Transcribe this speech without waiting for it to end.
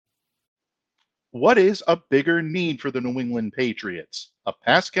What is a bigger need for the New England Patriots? A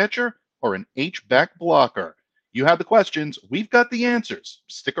pass catcher or an H-back blocker? You have the questions. We've got the answers.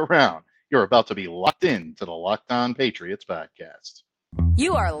 Stick around. You're about to be locked in to the Locked On Patriots podcast.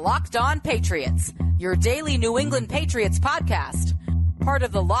 You are Locked On Patriots, your daily New England Patriots podcast. Part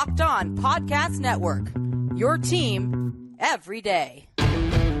of the Locked On Podcast Network, your team every day.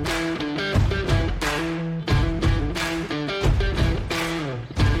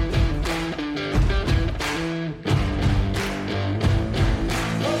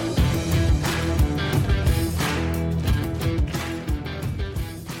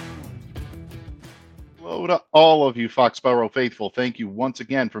 Hello to all of you Foxborough faithful. Thank you once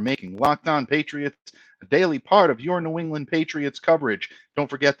again for making Locked On Patriots a daily part of your New England Patriots coverage. Don't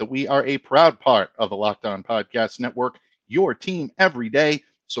forget that we are a proud part of the Locked On Podcast Network, your team every day.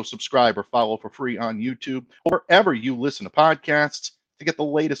 So subscribe or follow for free on YouTube or wherever you listen to podcasts to get the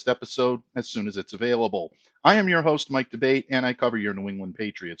latest episode as soon as it's available. I am your host, Mike Debate, and I cover your New England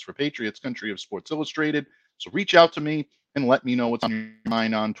Patriots for Patriots Country of Sports Illustrated. So reach out to me and let me know what's on your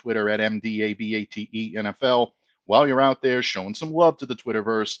mind on Twitter at MDABATENFL. While you're out there showing some love to the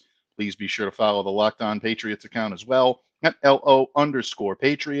Twitterverse, please be sure to follow the Locked On Patriots account as well at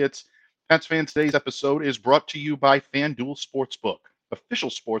LO_Patriots. Pats fans, today's episode is brought to you by FanDuel Sportsbook, official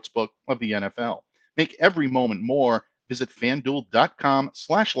sportsbook of the NFL. Make every moment more. Visit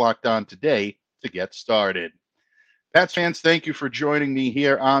FanDuel.com/LockedOn today to get started. Pats fans, thank you for joining me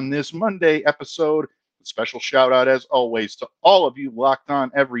here on this Monday episode. A special shout out, as always, to all of you Locked On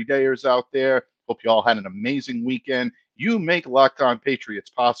everydayers out there. Hope you all had an amazing weekend. You make Locked On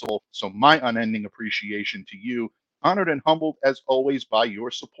Patriots possible, so my unending appreciation to you. Honored and humbled, as always, by your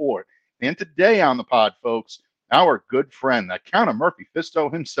support. And today on the pod, folks, our good friend, the Count of Murphy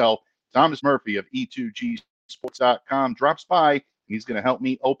Fisto himself, Thomas Murphy of E2GSports.com, drops by, and he's going to help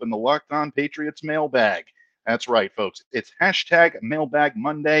me open the Locked On Patriots mailbag. That's right, folks. It's hashtag Mailbag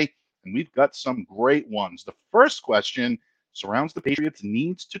Monday, and we've got some great ones. The first question surrounds the Patriots'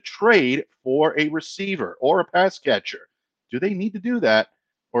 needs to trade for a receiver or a pass catcher. Do they need to do that,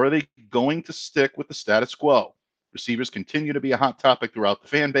 or are they going to stick with the status quo? Receivers continue to be a hot topic throughout the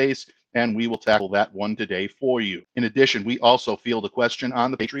fan base, and we will tackle that one today for you. In addition, we also field a question on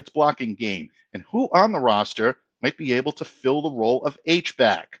the Patriots blocking game and who on the roster might be able to fill the role of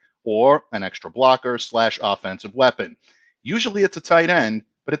H-back or an extra blocker / offensive weapon. Usually it's a tight end,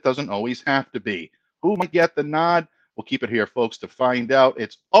 but it doesn't always have to be. Who might get the nod? We'll keep it here, folks, to find out.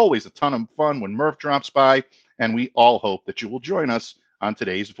 It's always a ton of fun when Murph drops by, and we all hope that you will join us on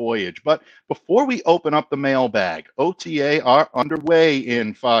today's voyage. But before we open up the mailbag, OTA are underway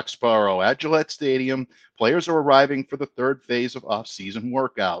in Foxborough at Gillette Stadium. Players are arriving for the third phase of off-season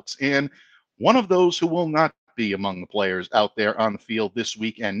workouts, and one of those who will not be among the players out there on the field this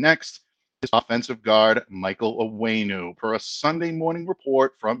week and next is offensive guard Michael Onwenu. Per a Sunday morning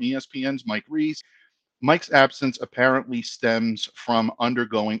report from ESPN's Mike Reese, Mike's absence apparently stems from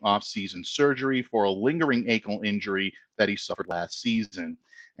undergoing off-season surgery for a lingering ankle injury that he suffered last season.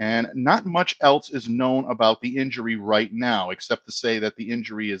 And not much else is known about the injury right now, except to say that the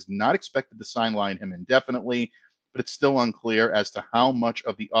injury is not expected to sideline him indefinitely, but it's still unclear as to how much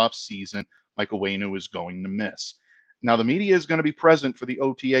of the off-season Michael Onwenu is going to miss. Now, the media is going to be present for the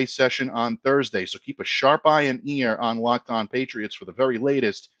OTA session on Thursday, so keep a sharp eye and ear on Locked On Patriots for the very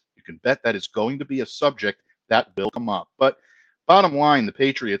latest. You can bet that is going to be a subject that will come up. But bottom line, the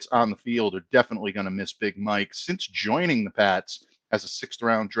Patriots on the field are definitely going to miss Big Mike. Since joining the Pats as a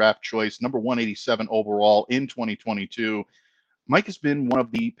sixth-round draft choice, number 187 overall in 2022, Mike has been one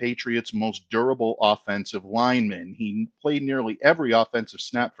of the Patriots' most durable offensive linemen. He played nearly every offensive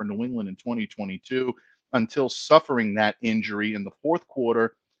snap for New England in 2022 until suffering that injury in the fourth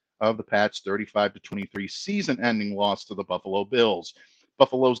quarter of the Pats' 35-23 season-ending loss to the Buffalo Bills.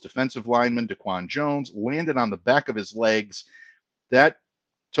 Buffalo's defensive lineman, Daquan Jones, landed on the back of his legs. That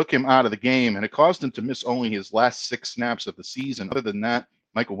took him out of the game, and it caused him to miss only his last 6 snaps of the season. Other than that,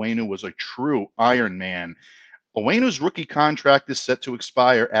 Michael Onwenu was a true Iron Man. Onwenu's rookie contract is set to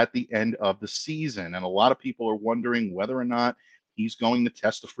expire at the end of the season, and a lot of people are wondering whether or not he's going to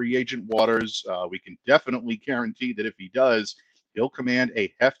test the free agent waters. We can definitely guarantee that if he does, he'll command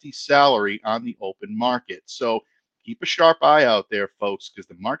a hefty salary on the open market. So keep a sharp eye out there, folks, because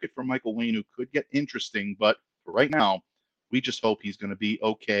the market for Michael Onwenu could get interesting. But for right now, we just hope he's going to be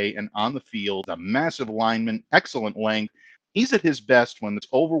okay and on the field. A massive lineman, excellent length. He's at his best when there's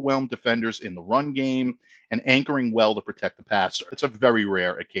overwhelmed defenders in the run game and anchoring well to protect the passer. It's a very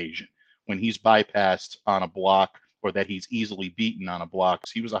rare occasion when he's bypassed on a block or that he's easily beaten on a block.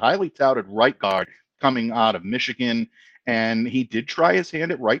 He was a highly touted right guard coming out of Michigan, And he did try his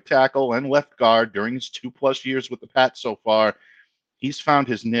hand at right tackle and left guard during his 2+ years with the Pats so far. He's found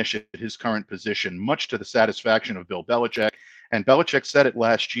his niche at his current position, much to the satisfaction of Bill Belichick. And Belichick said it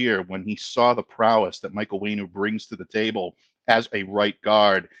last year when he saw the prowess that Michael Onwenu brings to the table as a right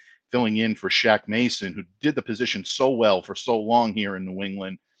guard, filling in for Shaq Mason, who did the position so well for so long here in New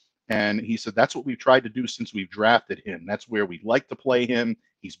England. And he said, that's what we've tried to do since we've drafted him. That's where we like to play him.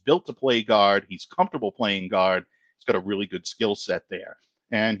 He's built to play guard. He's comfortable playing guard. He's got a really good skill set there.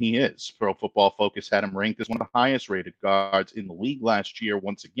 And he is. Pro Football Focus had him ranked as one of the highest rated guards in the league last year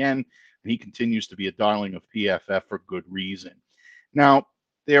once again. And he continues to be a darling of PFF for good reason. Now,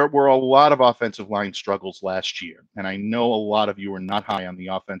 there were a lot of offensive line struggles last year. And I know a lot of you are not high on the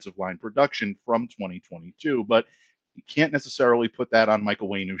offensive line production from 2022, but you can't necessarily put that on Michael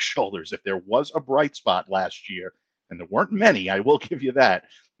Onwenu's shoulders. If there was a bright spot last year, and there weren't many, I will give you that,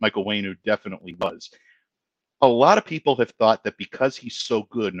 Michael Onwenu definitely was. A lot of people have thought that because he's so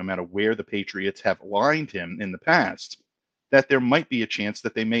good, no matter where the Patriots have lined him in the past, that there might be a chance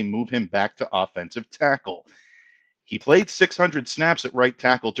that they may move him back to offensive tackle. He played 600 snaps at right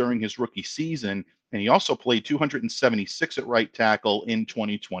tackle during his rookie season, and he also played 276 at right tackle in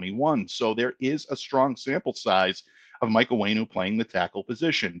 2021. So there is a strong sample size of Michael Onwenu playing the tackle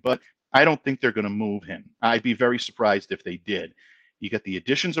position, but I don't think they're going to move him. I'd be very surprised if they did. You get the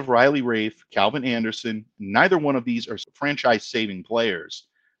additions of Riley Rafe, Calvin Anderson. Neither one of these are franchise-saving players,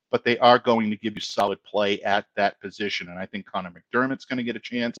 but they are going to give you solid play at that position. And I think Connor McDermott's going to get a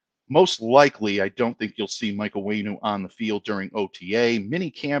chance. Most likely, I don't think you'll see Michael Onwenu on the field during OTA.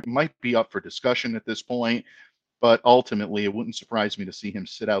 Minicamp might be up for discussion at this point, but ultimately, it wouldn't surprise me to see him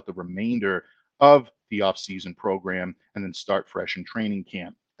sit out the remainder of the offseason program and then start fresh in training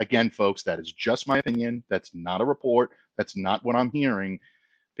camp. Again, folks, that is just my opinion. That's not a report. That's not what I'm hearing.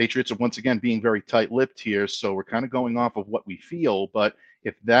 Patriots are once again being very tight-lipped here, so we're kind of going off of what we feel. But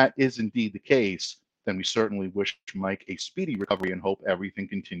if that is indeed the case, then we certainly wish Mike a speedy recovery and hope everything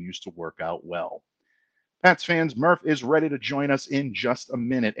continues to work out well. Pats fans, Murph is ready to join us in just a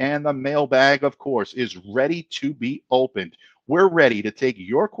minute, and the mailbag, of course, is ready to be opened. We're ready to take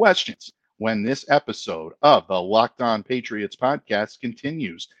your questions when this episode of the Locked On Patriots podcast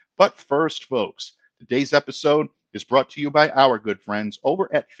continues. But first, folks, today's episode is brought to you by our good friends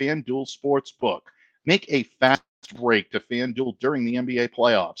over at FanDuel Sportsbook. Make a fast break to FanDuel during the NBA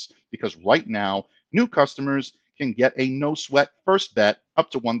playoffs because right now, new customers can get a no-sweat first bet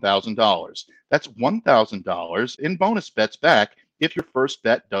up to $1,000. That's $1,000 in bonus bets back if your first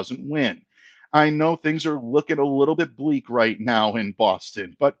bet doesn't win. I know things are looking a little bit bleak right now in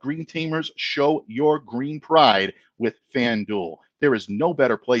Boston, but Green Teamers, show your green pride with FanDuel. There is no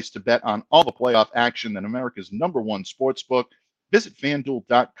better place to bet on all the playoff action than America's #1 sportsbook. Visit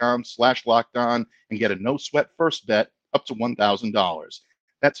FanDuel.com/lockedon and get a no-sweat first bet up to $1,000.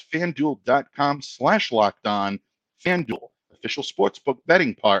 That's FanDuel.com/lockedon. FanDuel, official sportsbook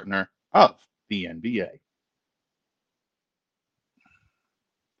betting partner of the NBA.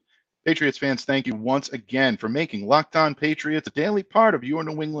 Patriots fans, thank you once again for making Locked On Patriots a daily part of your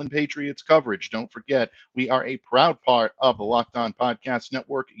New England Patriots coverage. Don't forget, we are a proud part of the Locked On Podcast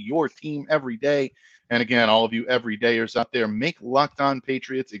Network, your team every day. And again, all of you everydayers out there, make Locked On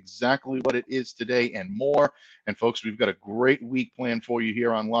Patriots exactly what it is today and more. And folks, we've got a great week planned for you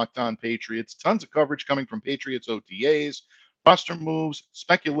here on Locked On Patriots. Tons of coverage coming from Patriots OTAs, roster moves,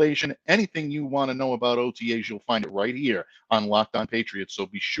 speculation, anything you want to know about OTAs, you'll find it right here on Locked On Patriots. So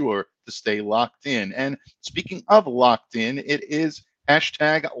be sure to stay locked in. And speaking of locked in, it is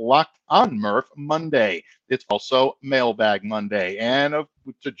 #LockedOnMurph Monday. It's also Mailbag Monday. And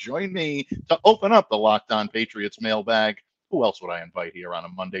to join me to open up the Locked On Patriots mailbag, who else would I invite here on a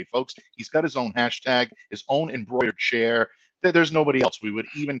Monday, folks? He's got his own hashtag, his own embroidered chair. There's nobody else we would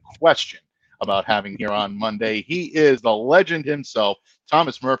even question about having here on Monday. He is the legend himself,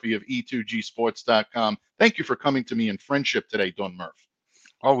 Thomas Murphy of E2Gsports.com. Thank you for coming to me in friendship today, Don Murph.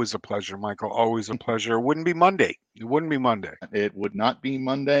 Always a pleasure, Michael. Always a pleasure. It wouldn't be Monday. It wouldn't be Monday. It would not be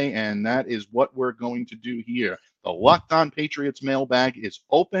Monday, and that is what we're going to do here. The Locked On Patriots mailbag is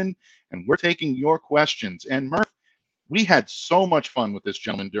open, and we're taking your questions. And Murph, we had so much fun with this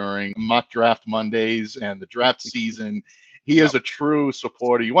gentleman during mock draft Mondays and the draft season. He is a true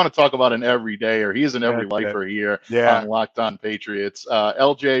supporter. You want to talk about an everydayer. He is an every lifer here on Locked On Patriots.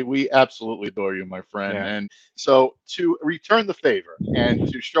 LJ, we absolutely adore you, my friend. Yeah. And so to return the favor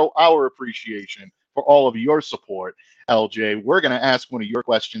and to show our appreciation for all of your support, LJ, we're going to ask one of your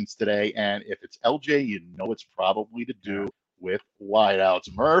questions today. And if it's LJ, you know it's probably to do with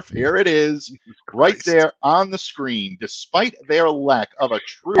wideouts. Murph, here it is, right there on the screen. Despite their lack of a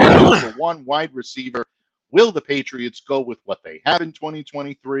true #1 wide receiver, Will the Patriots go with what they have in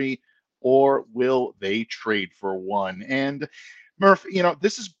 2023, or will they trade for one? And Murph,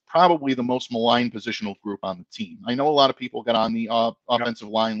 this is probably the most maligned positional group on the team. I know a lot of people got on the offensive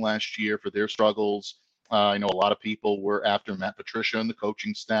line last year for their struggles. I know a lot of people were after Matt Patricia and the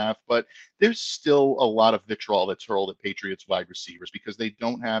coaching staff, but there's still a lot of vitriol that's hurled at Patriots wide receivers because they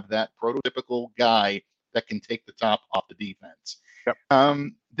don't have that prototypical guy that can take the top off the defense.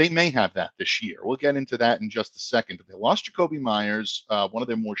 Yep. They may have that this year. We'll get into that in just a second. But they lost Jacoby Myers, one of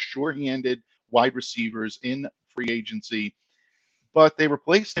their more sure-handed wide receivers in free agency, but they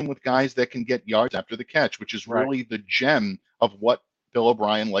replaced him with guys that can get yards after the catch, which is really the gem of what Bill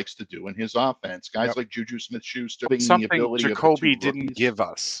O'Brien likes to do in his offense. Guys like Juju Smith-Schuster, something the ability Jacoby of the didn't give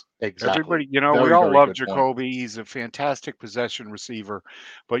us. Exactly. Everybody, we all love Jacoby. Point. He's a fantastic possession receiver,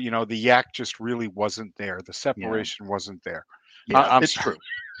 but the yak just really wasn't there. The separation wasn't there. Yeah, it's true.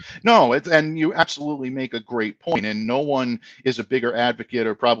 No, and you absolutely make a great point, and no one is a bigger advocate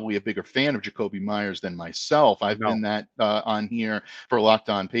or probably a bigger fan of Jacoby Myers than myself. I've been that on here for Locked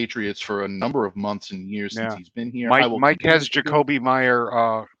On Patriots for a number of months and years since he's been here. Mike has Jacoby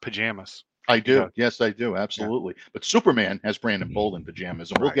Meyer pajamas. I do. Yes, I do. Absolutely. Yeah. But Superman has Brandon Bolden pajamas,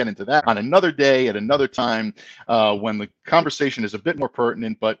 and we'll get into that on another day at another time when the conversation is a bit more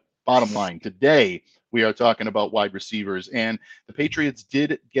pertinent. But bottom line, today we are talking about wide receivers, and the Patriots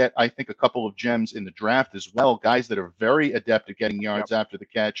did get, I think, a couple of gems in the draft as well, guys that are very adept at getting yards after the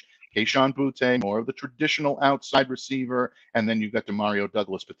catch. Kayshon Boutte, more of the traditional outside receiver, and then you've got Demario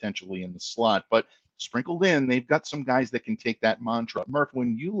Douglas potentially in the slot. But sprinkled in, they've got some guys that can take that mantra. Murph,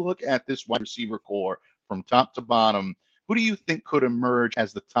 when you look at this wide receiver core from top to bottom, who do you think could emerge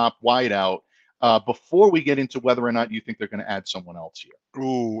as the top wideout before we get into whether or not you think they're going to add someone else here?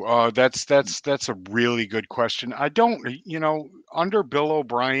 Ooh, that's a really good question. I don't, under Bill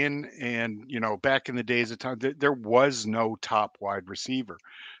O'Brien and, back in the days of time, there was no top wide receiver.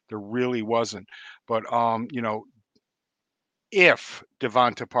 There really wasn't. But, if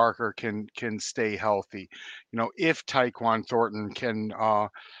Devonta Parker can stay healthy, if Tyquan Thornton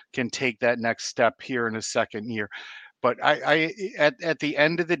can take that next step here in his second year. But I at the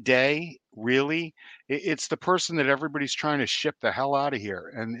end of the day, really, it's the person that everybody's trying to ship the hell out of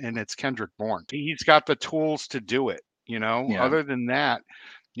here, and it's Kendrick Bourne. He's got the tools to do it. Other than that,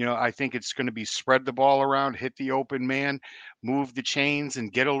 I think it's going to be spread the ball around, hit the open man, move the chains,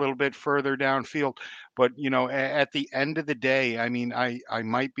 and get a little bit further downfield. But, at the end of the day, I mean, I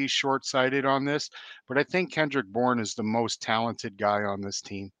might be short-sighted on this, but I think Kendrick Bourne is the most talented guy on this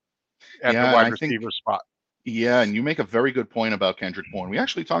team at the wide receiver spot. Yeah, and you make a very good point about Kendrick Bourne. We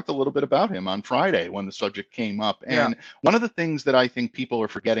actually talked a little bit about him on Friday when the subject came up. And one of the things that I think people are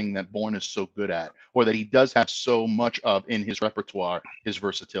forgetting that Bourne is so good at, or that he does have so much of in his repertoire, is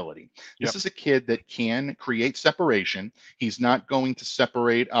versatility. This is a kid that can create separation. He's not going to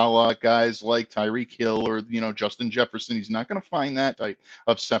separate a la guys like Tyreek Hill or, Justin Jefferson. He's not going to find that type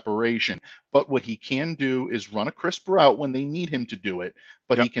of separation. But what he can do is run a crisp route when they need him to do it.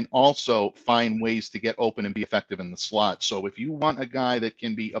 But he can also find ways to get open and be effective in the slot. So if you want a guy that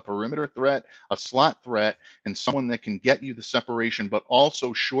can be a perimeter threat, a slot threat, and someone that can get you the separation, but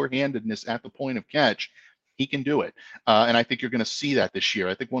also sure-handedness at the point of catch, he can do it. And I think you're going to see that this year.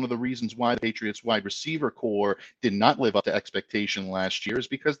 I think one of the reasons why the Patriots wide receiver core did not live up to expectation last year is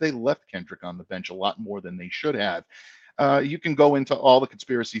because they left Kendrick on the bench a lot more than they should have. You can go into all the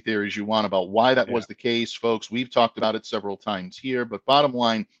conspiracy theories you want about why that was the case, folks. We've talked about it several times here, but bottom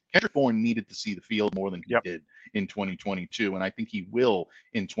line, Kendrick Bourne needed to see the field more than he did in 2022, and I think he will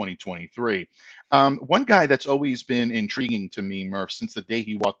in 2023. One guy that's always been intriguing to me, Murph, since the day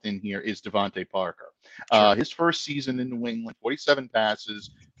he walked in here is Devontae Parker. His first season in New England, 47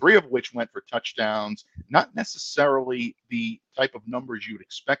 passes, 3 of which went for touchdowns, not necessarily the type of numbers you would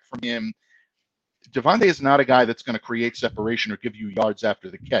expect from him. Devontae is not a guy that's going to create separation or give you yards after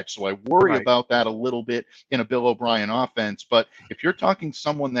the catch. So I worry about that a little bit in a Bill O'Brien offense. But if you're talking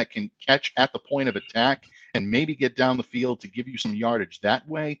someone that can catch at the point of attack and maybe get down the field to give you some yardage that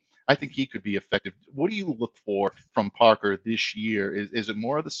way, I think he could be effective. What do you look for from Parker this year? Is it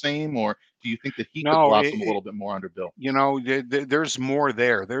more of the same, or do you think that he could blossom a little bit more under Bill? There's more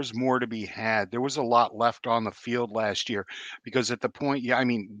there. There's more to be had. There was a lot left on the field last year because at the point,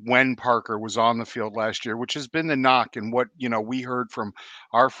 when Parker was on the field last year, which has been the knock, and what, we heard from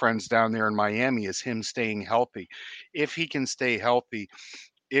our friends down there in Miami is him staying healthy. If he can stay healthy,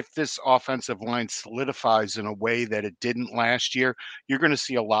 if this offensive line solidifies in a way that it didn't last year, you're going to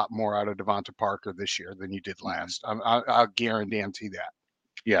see a lot more out of Devonta Parker this year than you did last. I'll guarantee that.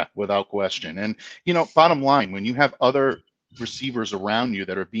 Yeah, without question. And, bottom line, when you have other receivers around you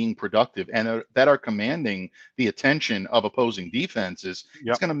that are being productive and that are commanding the attention of opposing defenses,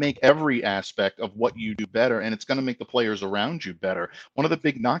 it's going to make every aspect of what you do better, and it's going to make the players around you better. One of the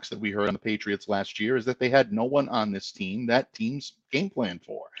big knocks that we heard on the Patriots last year is that they had no one on this team that team's game plan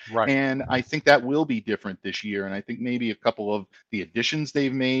for. Right. And I think that will be different this year. And I think maybe a couple of the additions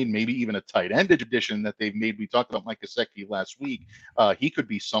they've made, maybe even a tight end addition that they've made. We talked about Mike Gesicki last week. He could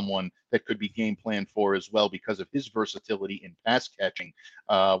be someone that could be game planned for as well because of his versatility in pass catching.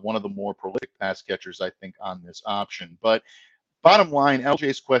 One of the more prolific pass catchers, I think, on this option. But bottom line,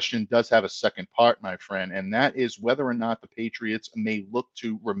 LJ's question does have a second part, my friend, and that is whether or not the Patriots may look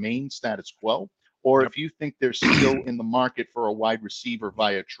to remain status quo, or if you think they're still in the market for a wide receiver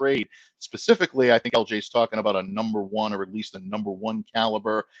via trade. Specifically, I think LJ's talking about a number one, or at least a number one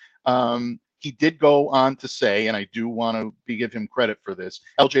caliber. He did go on to say, and I do want to give him credit for this,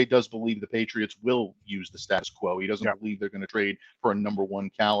 LJ does believe the Patriots will use the status quo. He doesn't believe they're going to trade for a number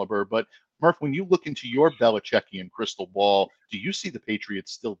one caliber. But Murph, when you look into your Belichickian crystal ball, do you see the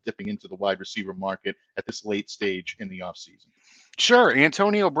Patriots still dipping into the wide receiver market at this late stage in the offseason? Sure.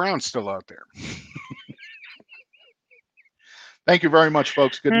 Antonio Brown's still out there. Thank you very much,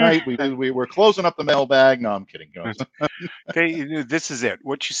 folks. Good night. We're closing up the mailbag. No, I'm kidding. Okay, this is it.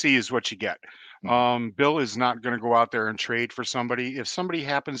 What you see is what you get. Bill is not going to go out there and trade for somebody. If somebody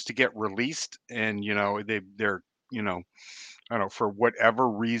happens to get released and, they're, I don't know, for whatever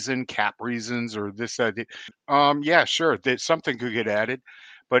reason, cap reasons or this, yeah, sure, that something could get added.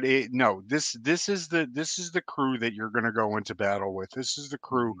 But this is the crew that you're going to go into battle with. This is the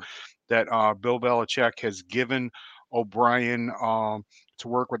crew that Bill Belichick has given O'Brien to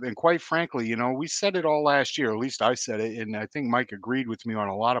work with. And quite frankly, we said it all last year. At least I said it, and I think Mike agreed with me on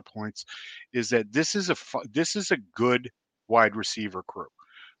a lot of points. Is that this is a good wide receiver crew.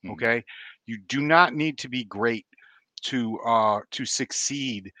 Okay, you do not need to be great to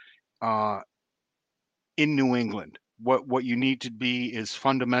succeed in New England. What you need to be is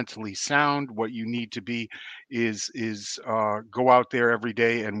fundamentally sound. What you need to be is go out there every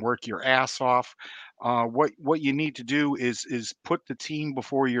day and work your ass off. What you need to do is put the team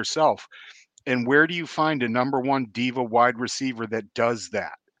before yourself. And where do you find a number one diva wide receiver that does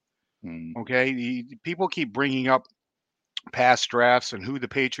that? Okay, people keep bringing up past drafts and who the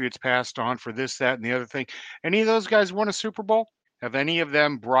Patriots passed on for this, that, and the other thing. Any of those guys won a Super Bowl? Have any of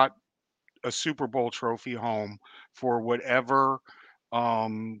them brought a Super Bowl trophy home for whatever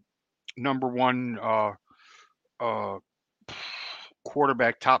number one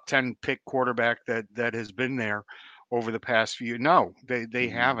quarterback, top 10 pick quarterback that has been there over the past few? No, they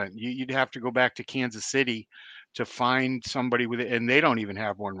haven't. You'd have to go back to Kansas City to find somebody with it, and they don't even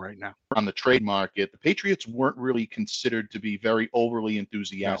have one right now. On the trade market, the Patriots weren't really considered to be very overly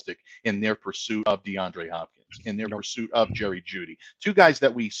enthusiastic in their pursuit of DeAndre Hopkins, in their pursuit of Jerry Jeudy, two guys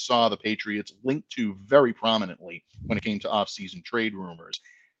that we saw the Patriots linked to very prominently when it came to offseason trade rumors.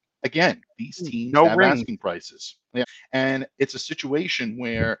 Again, these teams have asking prices. Yeah. And it's a situation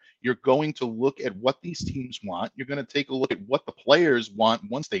where you're going to look at what these teams want. You're going to take a look at what the players want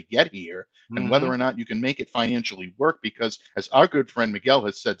once they get here and whether or not you can make it financially work. Because as our good friend Miguel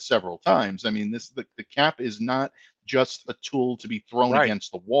has said several times, I mean, the cap is not just a tool to be thrown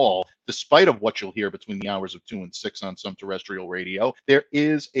against the wall, despite of what you'll hear between the hours of 2 and 6 on some terrestrial radio. There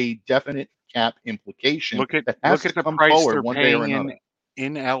is a definite cap implication that has to come forward one day or another.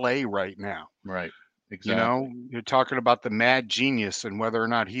 In LA right now. Right. Exactly. You're talking about the mad genius and whether or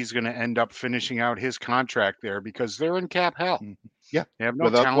not he's going to end up finishing out his contract there because they're in cap hell. Yeah. They have no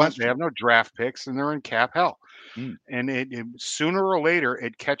talent. Question. They have no draft picks and they're in cap hell. And it sooner or later,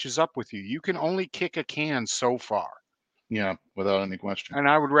 it catches up with you. You can only kick a can so far. Yeah. Without any question. And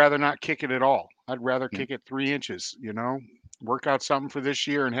I would rather not kick it at all. I'd rather kick it 3 inches, work out something for this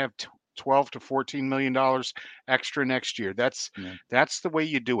year and have 12 to 14 million dollars extra next year. That's the way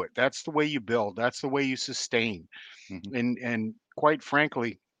you do it. That's the way you build. That's the way you sustain. And quite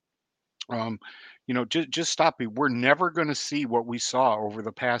frankly, just stop me. We're never going to see what we saw over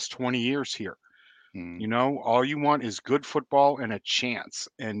the past 20 years here. All you want is good football and a chance.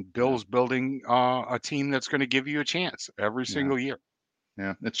 And Bill's building a team that's going to give you a chance every single year.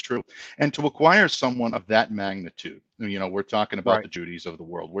 Yeah, it's true. And to acquire someone of that magnitude, we're talking about the Judys of the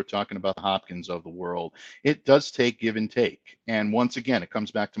world. We're talking about the Hopkins of the world. It does take give and take. And once again, it comes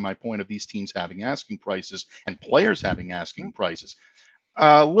back to my point of these teams having asking prices and players having asking prices.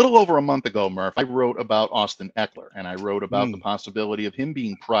 A little over a month ago, Murph, I wrote about Austin Eckler, and I wrote about the possibility of him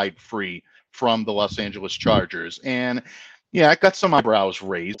being pried free from the Los Angeles Chargers. And Yeah, I got some eyebrows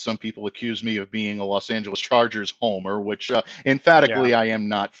raised. Some people accuse me of being a Los Angeles Chargers homer, which Yeah, emphatically I am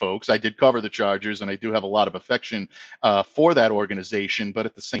not, folks. I did cover the Chargers, and I do have a lot of affection for that organization. But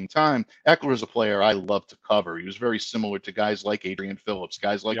at the same time, Eckler is a player I love to cover. He was very similar to guys like Adrian Phillips,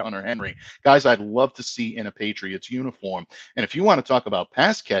 guys like yep, Hunter Henry, guys I'd love to see in a Patriots uniform. And if you want to talk about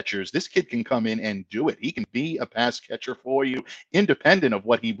pass catchers, this kid can come in and do it. He can be a pass catcher for you, independent of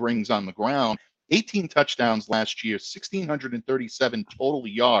what he brings on the ground. 18 touchdowns last year, 1,637 total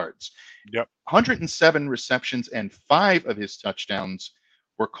yards, yep, 107 receptions, and 5 of his touchdowns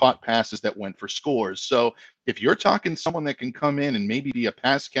were caught passes that went for scores. So if you're talking someone that can come in and maybe be a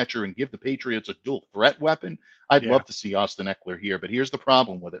pass catcher and give the Patriots a dual threat weapon, I'd yeah, love to see Austin Eckler here. But here's the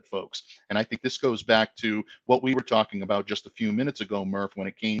problem with it, folks. And I think this goes back to what we were talking about just a few minutes ago, Murph, when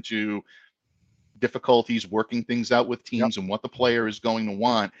it came to difficulties working things out with yep, teams and what the player is going to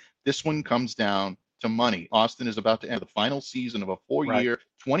want. This one comes down to money. Austin is about to enter the final season of a right, four-year,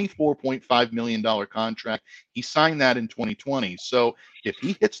 $24.5 million contract. He signed that in 2020. So if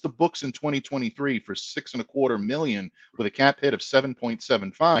he hits the books in 2023 for $6.25 million with a cap hit of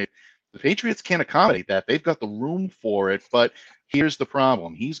 7.75, the Patriots can't accommodate that. They've got the room for it, but here's the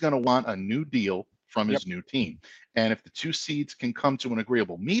problem. He's going to want a new deal from yep, his new team. And if the two seeds can come to an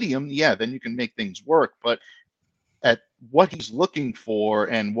agreeable medium, yeah, then you can make things work. But at what he's looking for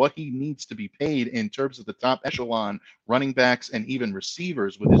and what he needs to be paid in terms of the top echelon running backs and even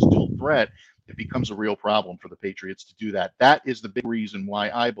receivers with his dual threat, it becomes a real problem for the Patriots to do that. That is the big reason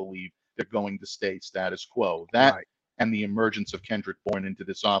why I believe they're going to stay status quo. That right, and the emergence of Kendrick Bourne into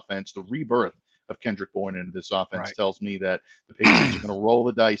this offense, the rebirth of Kendrick Bourne into this offense right. tells me that the Patriots are going to roll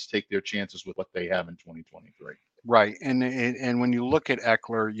the dice, take their chances with what they have in 2023. Right, and when you look at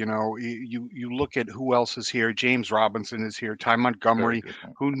Eckler, you look at who else is here. James Robinson is here. Ty Very Montgomery, good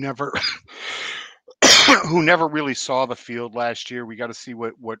point. who never who never really saw the field last year. We got to see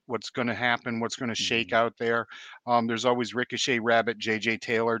what's going to happen, what's going to shake out there. There's always Ricochet Rabbit, J.J.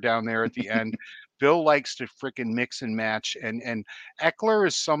 Taylor down there at the end. Bill likes to frickin' mix and match, and Eckler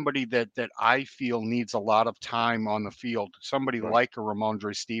is somebody that I feel needs a lot of time on the field. Somebody Right. like a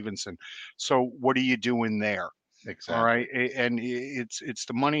Ramondre Stevenson. So what are you doing there? All Exactly. right, and it's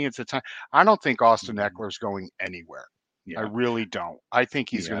the money, it's the time. I don't think Austin Mhm. Eckler's going anywhere. I Yeah. really don't. I think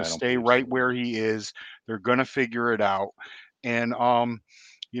he's Yeah, going to I don't stay believe so right either. where he is. They're going to figure it out, and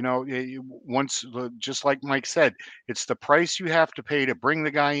once just like Mike said, it's the price you have to pay to bring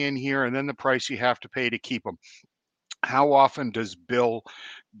the guy in here, and then the price you have to pay to keep him. How often does Bill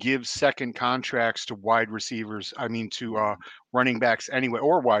give second contracts to wide receivers? I mean, to running backs anyway,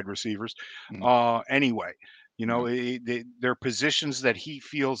 or wide receivers Mhm. anyway. Yeah. They're positions that he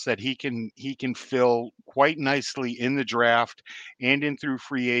feels that he can fill quite nicely in the draft and in through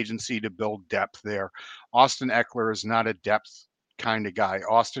free agency to build depth there. Austin Eckler is not a depth kind of guy.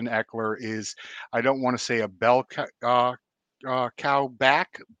 Austin Eckler is, I don't want to say a cow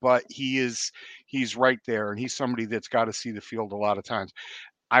back, but he's right there, and he's somebody that's got to see the field a lot of times.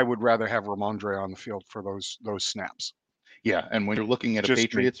 I would rather have Ramondre on the field for those snaps. Yeah, and when you're looking at a Just me.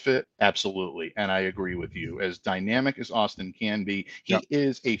 Patriots fit, absolutely. And I agree with you. As dynamic as Austin can be, Yep. he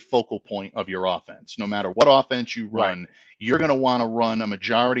is a focal point of your offense. No matter what offense you Right. run, you're going to want to run a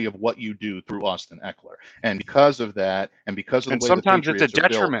majority of what you do through Austin Eckler. And because of that, and because of the And way the sometimes it's a Patriots are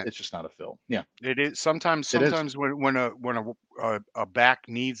built, detriment. it's just not a fill. Yeah, It is sometimes it is. sometimes when a back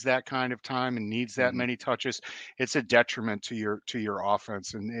needs that kind of time and needs that Mhm. many touches, it's a detriment to your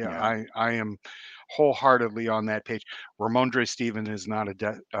offense. And yeah, Yeah, I am wholeheartedly on that page. Ramondre Steven is not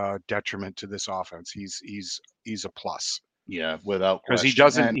a detriment to this offense. He's a plus yeah, without because he question.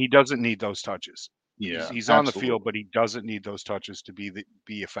 doesn't And he doesn't need those touches. yeah, He's on the field, absolutely. but he doesn't need those touches to be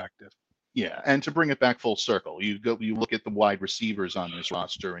effective. Yeah, and to bring it back full circle, you look at the wide receivers on this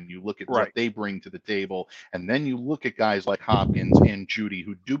roster and you look at what Right. they bring to the table, and then you look at guys like Hopkins and Judy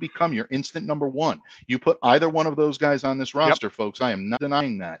who do become your instant number one. You put either one of those guys on this Yep. roster, folks, I am not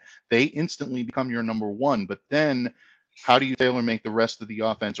denying that. They instantly become your number one, but then how do you tailor make the rest of the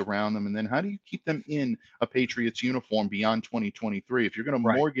offense around them? And then how do you keep them in a Patriots uniform beyond 2023? If you're going to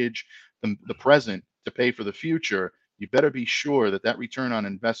Right. mortgage the present to pay for the future, you better be sure that that return on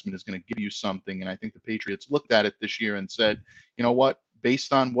investment is going to give you something. And I think the Patriots looked at it this year and said, you know what,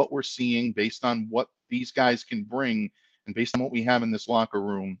 based on what we're seeing, based on what these guys can bring, and based on what we have in this locker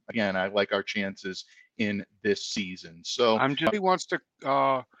room, again, I like our chances in this season. So, He wants to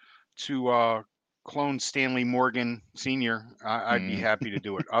clone Stanley Morgan Sr., I'd be mm, happy to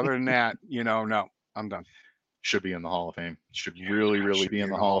do it. Other than that, no, I'm done. should be in the Hall of Fame. Should really, really Should be be in in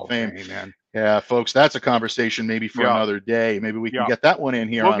the the Hall of Hall of Fame. Fame, man. Yeah, folks, that's a conversation maybe for Yeah, another day. Maybe we can yeah. get that one in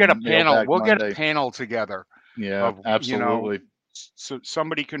here on We'll Mailbag get a Monday. panel together. Yeah, of, absolutely. so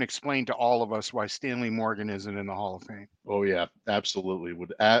somebody can explain to all of us why Stanley Morgan isn't in the Hall of Fame. Oh yeah, absolutely.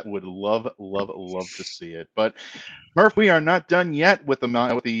 Would love to see it. But Murph, we are not done yet with the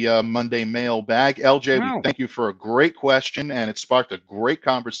Monday mailbag. LJ, we No. thank you for a great question, and it sparked a great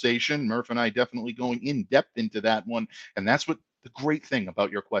conversation. Murph and I definitely going in depth into that one, and that's what the great thing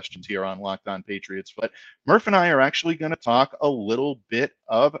about your questions here on Locked On Patriots. But Murph and I are actually going to talk a little bit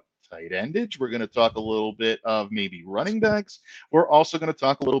of tight endage. We're going to talk a little bit of maybe running backs. We're also going to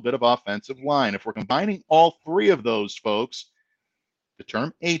talk a little bit of offensive line. If we're combining all three of those, folks, the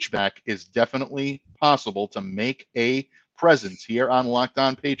term H-back is definitely possible to make a presence here on Locked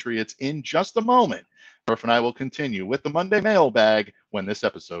On Patriots in just a moment. Murph and I will continue with the Monday mailbag when this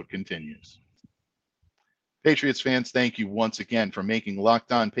episode continues. Patriots fans, thank you once again for making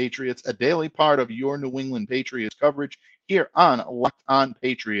Locked On Patriots a daily part of your New England Patriots coverage here on Locked On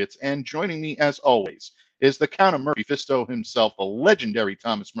Patriots. And joining me, as always, is the Count of Murphy Fisto himself, the legendary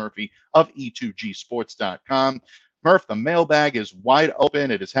Thomas Murphy of E2Gsports.com. Murph, the mailbag is wide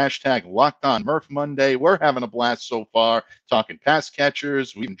open. It is hashtag Locked On Murph Monday. We're having a blast so far, talking pass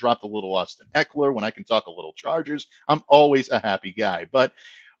catchers. We even dropped a little Austin Eckler. When I can talk a little Chargers, I'm always a happy guy. But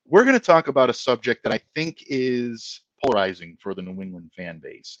we're going to talk about a subject that I think is polarizing for the New England fan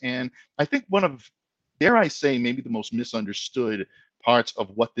base. And I think one of, dare I say, maybe the most misunderstood parts of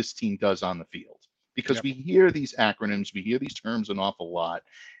what this team does on the field. Because Yep. we hear these acronyms, we hear these terms an awful lot.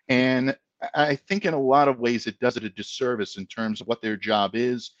 And I think in a lot of ways it does it a disservice in terms of what their job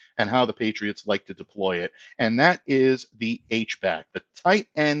is and how the Patriots like to deploy it. And that is the H-back, the tight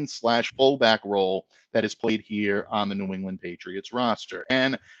end / fullback role that is played here on the New England Patriots roster.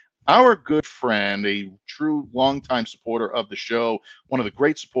 And our good friend, a true longtime supporter of the show, one of the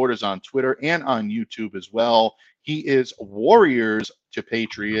great supporters on Twitter and on YouTube as well. He is Warriors to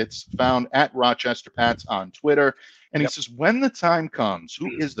Patriots, found at Rochester Pats on Twitter. And he says, when the time comes, who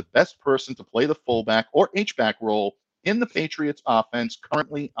is the best person to play the fullback or H-back role in the Patriots offense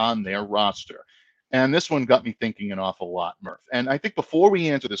currently on their roster? And this one got me thinking an awful lot, Murph. And I think before we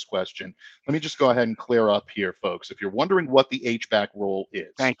answer this question, let me just go ahead and clear up here, folks. If you're wondering what the H-back role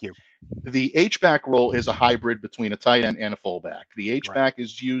is, Thank you. the H-back role is a hybrid between a tight end and a fullback. The H-back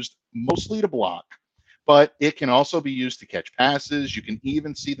is used mostly to block, but it can also be used to catch passes. You can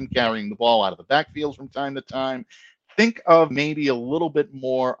even see them carrying the ball out of the backfield from time to time. Think of maybe a little bit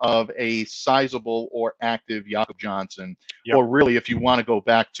more of a sizable or active Jakob Johnson, Yep. or really, if you want to go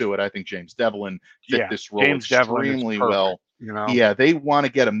back to it, I think James Devlin fit this role James Devlin is extremely perfect, well. Yeah, they want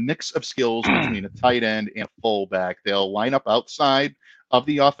to get a mix of skills between a tight end and a fullback. They'll line up outside of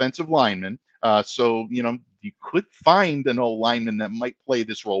the offensive lineman. So, you could find an old lineman that might play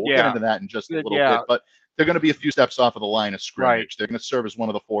this role. We'll get into that in just a little bit, but they're going to be a few steps off of the line of scrimmage. Right. They're going to serve as one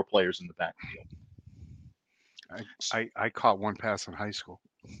of the four players in the backfield. I caught one pass in high school.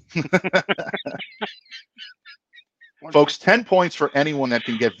 Folks, 10 points for anyone that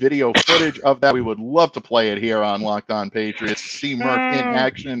can get video footage of that. We would love to play it here on Locked On Patriots. See Murph in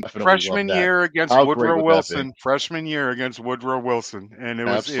action. Freshman year against Woodrow Wilson. Freshman year against Woodrow Wilson, and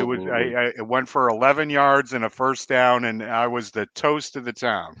it went for 11 yards and a first down, and I was the toast of the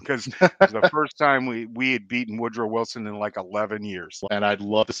town because it was the first time we had beaten Woodrow Wilson in like 11 years. And I'd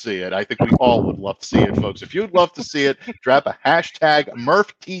love to see it. I think we all would love to see it, folks. If you'd love to see it, drop a hashtag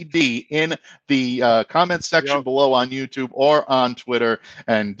MurphTD in the comment section below on YouTube or on Twitter,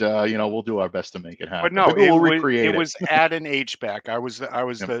 and we'll do our best to make it happen. But no, it was at an H-back. I was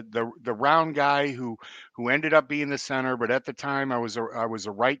the round guy who ended up being the center, but at the time I was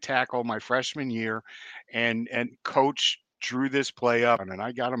a right tackle my freshman year, and coach drew this play up, and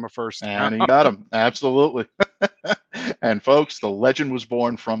I got him a first down. And he got him. Absolutely. And folks, the legend was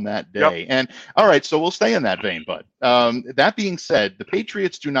born from that day. Yep. And all right, so we'll stay in that vein, bud. That being said, the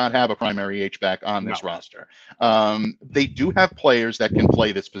Patriots do not have a primary H-back on this roster. They do have players that can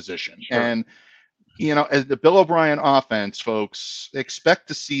play this position. Sure. And as the Bill O'Brien offense, folks, expect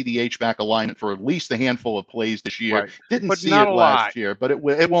to see the H-back alignment for at least a handful of plays this year. Right. Didn't see it last year, but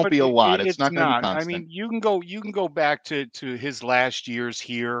it won't be a lot. It's not going to be constant. I mean, you can go back to his last years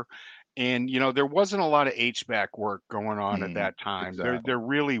here, and there wasn't a lot of H-back work going on at that time. Exactly. There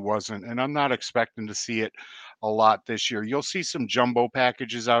really wasn't, and I'm not expecting to see it a lot this year. You'll see some jumbo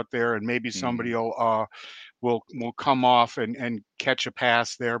packages out there, and maybe somebody will come off and catch a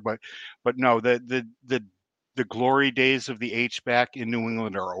pass there, but no, the glory days of the H-back in New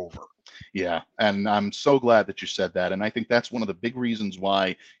England are over. Yeah, and I'm so glad that you said that. And I think that's one of the big reasons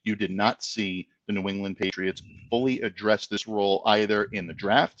why you did not see the New England Patriots fully address this role either in the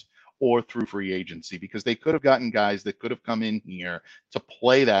draft or through free agency, because they could have gotten guys that could have come in here to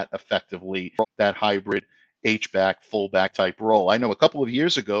play that effectively, that hybrid, H-back, fullback type role. I know a couple of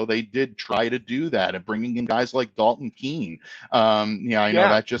years ago they did try to do that and bringing in guys like Dalton Keene. Yeah, I know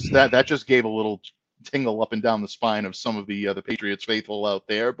Yeah. that just gave a little tingle up and down the spine of some of the Patriots faithful out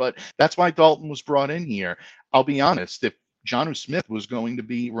there. But that's why Dalton was brought in here. I'll be honest, if Jonnu Smith was going to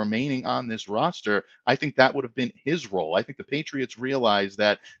be remaining on this roster, I think that would have been his role. I think the Patriots realized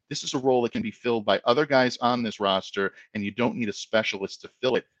that this is a role that can be filled by other guys on this roster, and you don't need a specialist to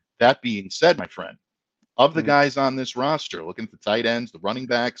fill it. That being said, my friend, of the guys on this roster, looking at the tight ends, the running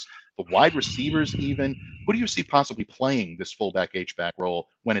backs, the wide receivers, even, who do you see possibly playing this fullback H-back role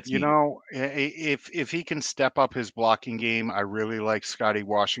when it's You needed? know, if he can step up his blocking game, I really like Scotty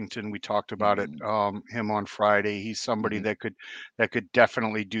Washington. We talked about it, Mm-hmm. him on Friday. He's somebody Mm-hmm. that could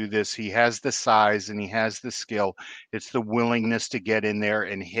definitely do this. He has the size and he has the skill. It's the willingness to get in there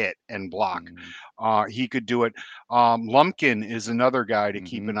and hit and block. He could do it. Lumpkin is another guy to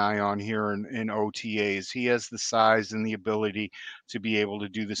keep Mm-hmm. an eye on here in OTAs. He has the size and the ability to be able to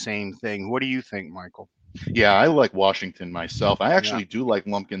do the same thing. What do you think, Michael? Yeah, I like Washington myself. I Yeah. actually do like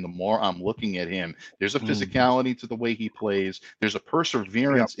Lumpkin the more I'm looking at him. There's a physicality to the way he plays, there's a Yep.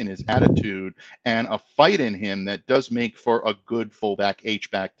 perseverance in his attitude, and a fight in him that does make for a good fullback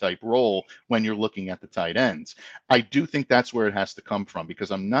H-back type role when you're looking at the tight ends. I do think that's where it has to come from because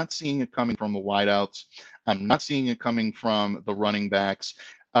I'm not seeing it coming from the wideouts. I'm not seeing it coming from the running backs.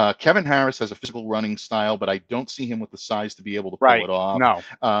 Kevin Harris has a physical running style, but I don't see him with the size to be able to pull Right. it off.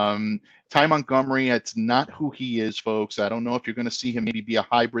 No. Ty Montgomery, it's not who he is, folks. I don't know if you're going to see him maybe be a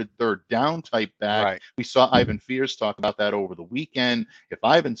hybrid third down type back. Right. We saw Ivan Fears talk about that over the weekend. If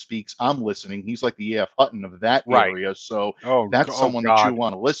Ivan speaks, I'm listening. He's like the A.F. Hutton of that Right. area. So Oh, that's someone that you God.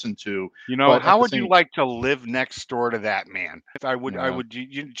 want to listen to. You know, But at how the would you same, like to live next door to that man? I yeah, would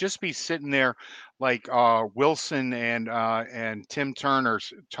you just be sitting there like Wilson and Tim Turner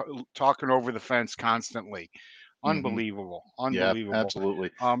talking over the fence constantly. hmm, Unbelievable. yeah, Unbelievable. absolutely.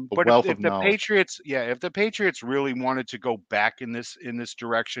 A But wealth if of the knowledge. Patriots, yeah, if the Patriots really wanted to go back in this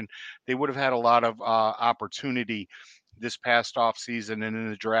direction, they would have had a lot of opportunity this past off season and in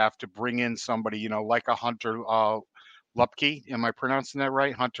the draft to bring in somebody, you know, like a Hunter Lupke. Am I pronouncing that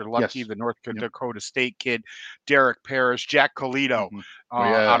right? Hunter Lupke, Yes. the North Yep. Dakota State kid, Derek Parrish, Jack Colito Hmm. Oh,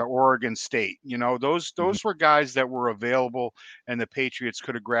 yeah. out of Oregon State. You know, Hmm. those were guys that were available and the Patriots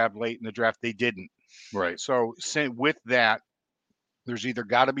could have grabbed late in the draft. They didn't. Right. So with that, there's either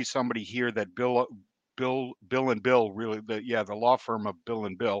got to be somebody here that Bill and Bill really the law firm of Bill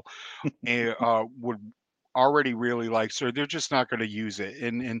and Bill would already really like, so they're just not going to use it.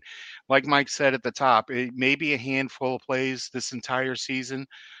 And like Mike said at the top, it may be a handful of plays this entire season,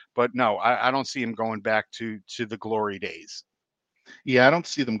 but no, I don't see him going back to the glory days. Yeah, I don't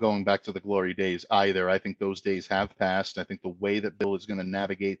see them going back to the glory days either. I think those days have passed. I think the way that Bill is going to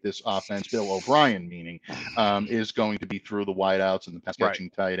navigate this offense, Bill O'Brien meaning, is going to be through the wideouts and the pass Right.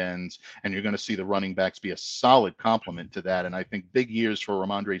 catching tight ends, and you're going to see the running backs be a solid complement to that. And I think big years for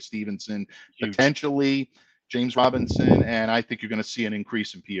Ramondre Stevenson, Huge. potentially James Robinson, and I think you're going to see an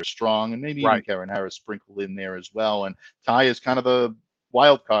increase in Pierre Strong and maybe even Right. Karen Harris sprinkled in there as well. And Ty is kind of the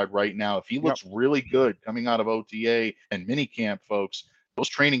wild card right now. If he Yep. looks really good coming out of OTA and minicamp, folks, those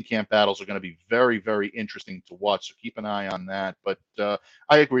training camp battles are going to be very, very interesting to watch. So keep an eye on that. But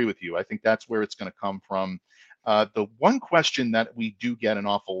I agree with you. I think that's where it's going to come from. The one question that we do get an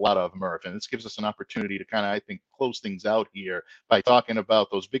awful lot of, Murph, and this gives us an opportunity to kind of, I think, close things out here by talking about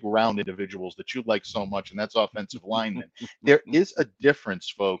those big round individuals that you like so much, and that's offensive linemen. There is a difference,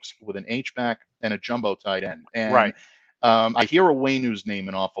 folks, with an H-back and a jumbo tight end. And Right. I hear Onwenu's name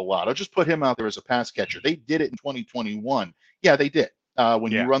an awful lot. I'll just put him out there as a pass catcher. They did it in 2021. Yeah, they did.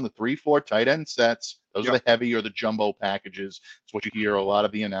 When you Yeah. run the 3-4 tight end sets, those are Yep. the heavy or the jumbo packages. It's what you hear a lot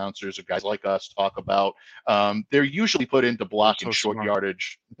of the announcers or guys like us talk about. They're usually put into block So and short smart.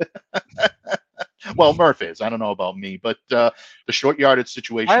 yardage. Well, Murph is. I don't know about me, but the short yardage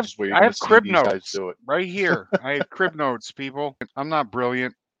situations is where you're I going to have see crib these guys notes do it. right here. I have crib notes, people. I'm not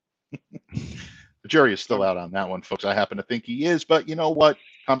brilliant. The jury is still out on that one, folks. I happen to think he is, but you know what?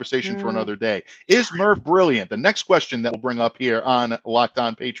 Conversation for Mm, another day. Is Murph brilliant? The next question that we'll bring up here on Locked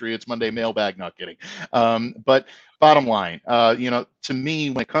On Patriots Monday Mailbag. Not kidding. But bottom line, to me,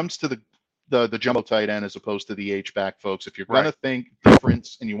 when it comes to the jumbo tight end as opposed to the H-back, folks, if you're going to Right. think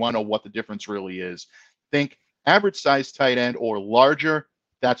difference and you want to know what the difference really is, think average size tight end or larger.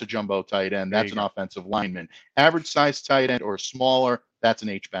 That's a jumbo tight end. There That's you an go. offensive lineman. Average size tight end or smaller, that's an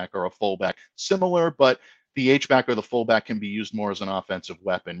H-back or a fullback. Similar, but the H-back or the fullback can be used more as an offensive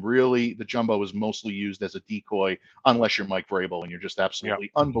weapon. Really, the jumbo is mostly used as a decoy, unless you're Mike Vrabel and you're just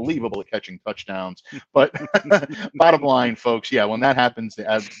absolutely unbelievable at catching touchdowns. But bottom line, folks, yeah, when that happens,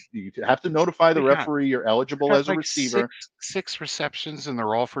 you have to notify the referee you're eligible as a like receiver. six receptions, and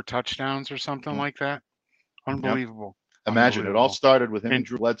they're all for touchdowns or something like that. Unbelievable. Imagine it all started with him and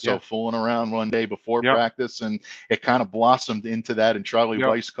Drew Bledsoe yeah. fooling around one day before Yep. practice, and it kind of blossomed into that. And Charlie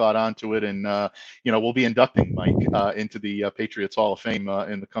Weiss caught onto it, and we'll be inducting Mike into the Patriots Hall of Fame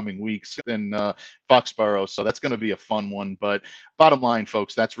in the coming weeks in Foxborough. So that's going to be a fun one. But bottom line,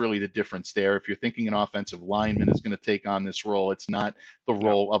 folks, that's really the difference there. If you're thinking an offensive lineman is going to take on this role, it's not the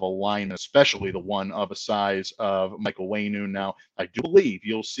role of a lineman, especially the one of a size of Michael Onwenu. Now, I do believe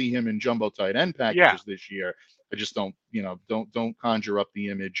you'll see him in jumbo tight end packages this year. I just don't conjure up the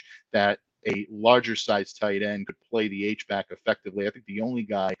image that a larger size tight end could play the H-back effectively. I think the only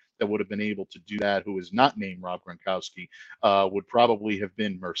guy that would have been able to do that, who is not named Rob Gronkowski, would probably have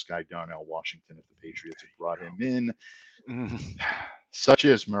been Murph's guy, Darnell Washington, if the Patriots had brought him in. Such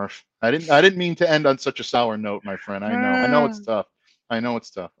is Murph. I didn't mean to end on such a sour note, my friend. I know it's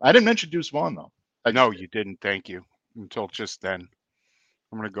tough. I didn't mention Deuce Vaughn though. No, you didn't. Thank you. Until just then.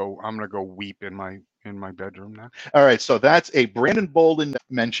 I'm gonna go weep in my bedroom now. All right, so that's a Brandon Bolden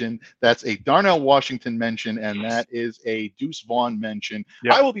mention, that's a Darnell Washington mention, and that is a Deuce Vaughn mention.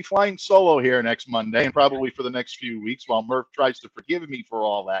 Yep. I will be flying solo here next Monday and probably for the next few weeks while Murph tries to forgive me for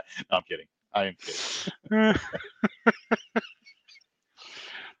all that. No, I'm kidding. I am kidding.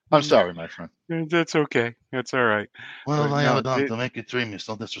 I'm sorry, my friend. That's okay. That's all right. What have I ever done to make you treat me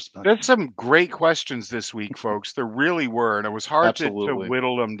so disrespectful? There's some great questions this week, folks. There really were, and it was hard to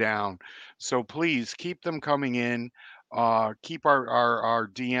whittle them down. So please keep them coming in. Keep our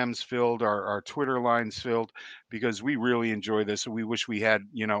DMs filled, our Twitter lines filled, because we really enjoy this. And we wish we had,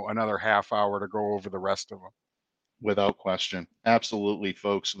 another half hour to go over the rest of them. Without question. Absolutely,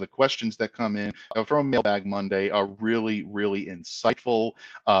 folks. The questions that come in from Mailbag Monday are really, really insightful.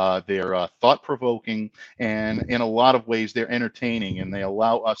 They're thought-provoking, and in a lot of ways, they're entertaining, and they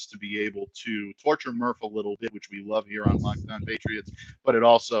allow us to be able to torture Murph a little bit, which we love here on Locked On Patriots, but it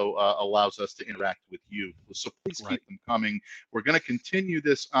also allows us to interact with you. So please keep them coming. We're going to continue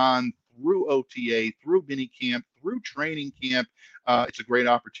this on through OTA, through minicamp, through training camp. It's a great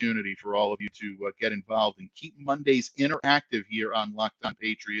opportunity for all of you to get involved and keep Mondays interactive here on Locked On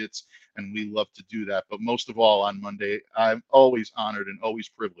Patriots, and we love to do that. But most of all, on Monday, I'm always honored and always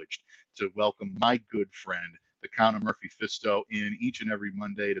privileged to welcome my good friend, the Count of Murphy Fisto, in each and every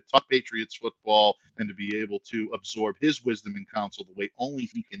Monday to talk Patriots football and to be able to absorb his wisdom and counsel the way only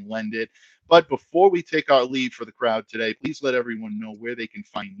he can lend it. But before we take our leave for the crowd today, please let everyone know where they can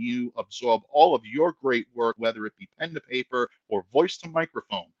find you, absorb all of your great work, whether it be pen to paper or voice to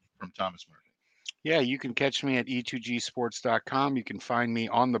microphone from Thomas Murphy. Yeah, you can catch me at e2gsports.com. You can find me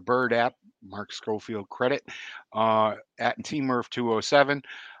on the Bird app, Mark Schofield credit, at TMurph207.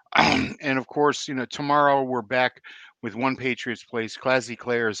 And of course, tomorrow we're back with One Patriots Place. Classy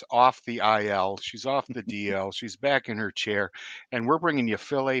Claire is off the IL. She's off the DL. She's back in her chair. And we're bringing you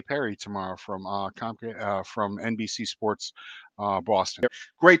Phil A. Perry tomorrow from NBC Sports Boston.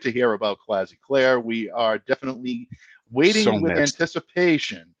 Great to hear about Classy Claire. We are definitely waiting with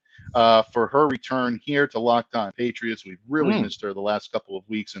anticipation for her return here to Locked On Patriots. We've really missed her the last couple of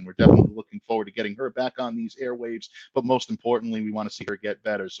weeks, and we're definitely looking forward to getting her back on these airwaves. But most importantly, we want to see her get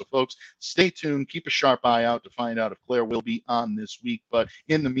better. So, folks, stay tuned. Keep a sharp eye out to find out if Claire will be on this week. But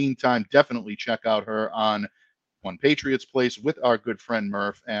in the meantime, definitely check out her on One Patriots Place with our good friend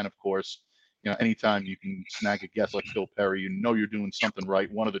Murph. And, of course, anytime you can snag a guest like Phil Perry, you're doing something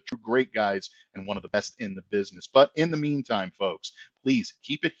right. One of the true great guys and one of the best in the business. But in the meantime, folks, please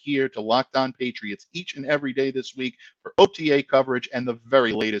keep it here to Locked On Patriots each and every day this week for OTA coverage and the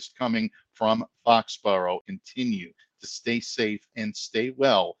very latest coming from Foxborough. Continue to stay safe and stay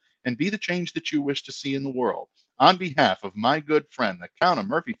well and be the change that you wish to see in the world. On behalf of my good friend, the Count of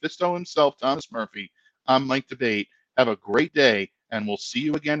Murphy Fisto himself, Thomas Murphy, I'm Mike Debate. Have a great day, and we'll see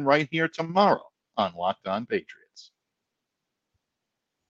you again right here tomorrow on Locked On Patriots.